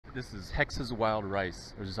This is Texas wild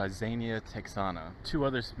rice, or Zizania texana. Two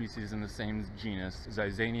other species in the same genus,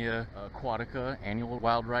 Zizania aquatica, annual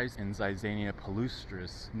wild rice, and Zizania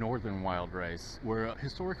palustris, northern wild rice, were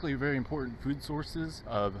historically very important food sources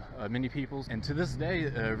of many peoples, and to this day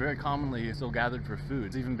very commonly still gathered for food.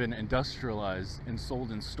 It's even been industrialized and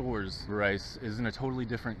sold in stores. Rice is in a totally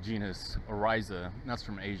different genus, Oryza, and that's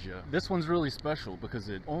from Asia. This one's really special because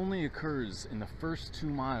it only occurs in the first 2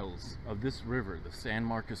 miles of this river, the San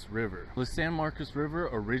Marcos River. The San Marcos River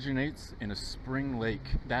originates in a spring lake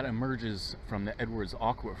that emerges from the Edwards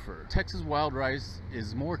Aquifer. Texas wild rice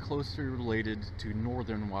is more closely related to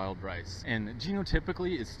northern wild rice, and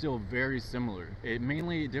genotypically it's still very similar. It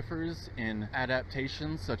mainly differs in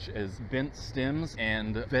adaptations such as bent stems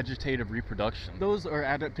and vegetative reproduction. Those are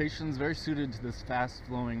adaptations very suited to this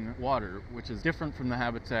fast-flowing water, which is different from the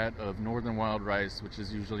habitat of northern wild rice, which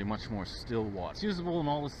is usually much more still water. It's usable in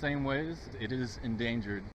all the same ways. It is endangered.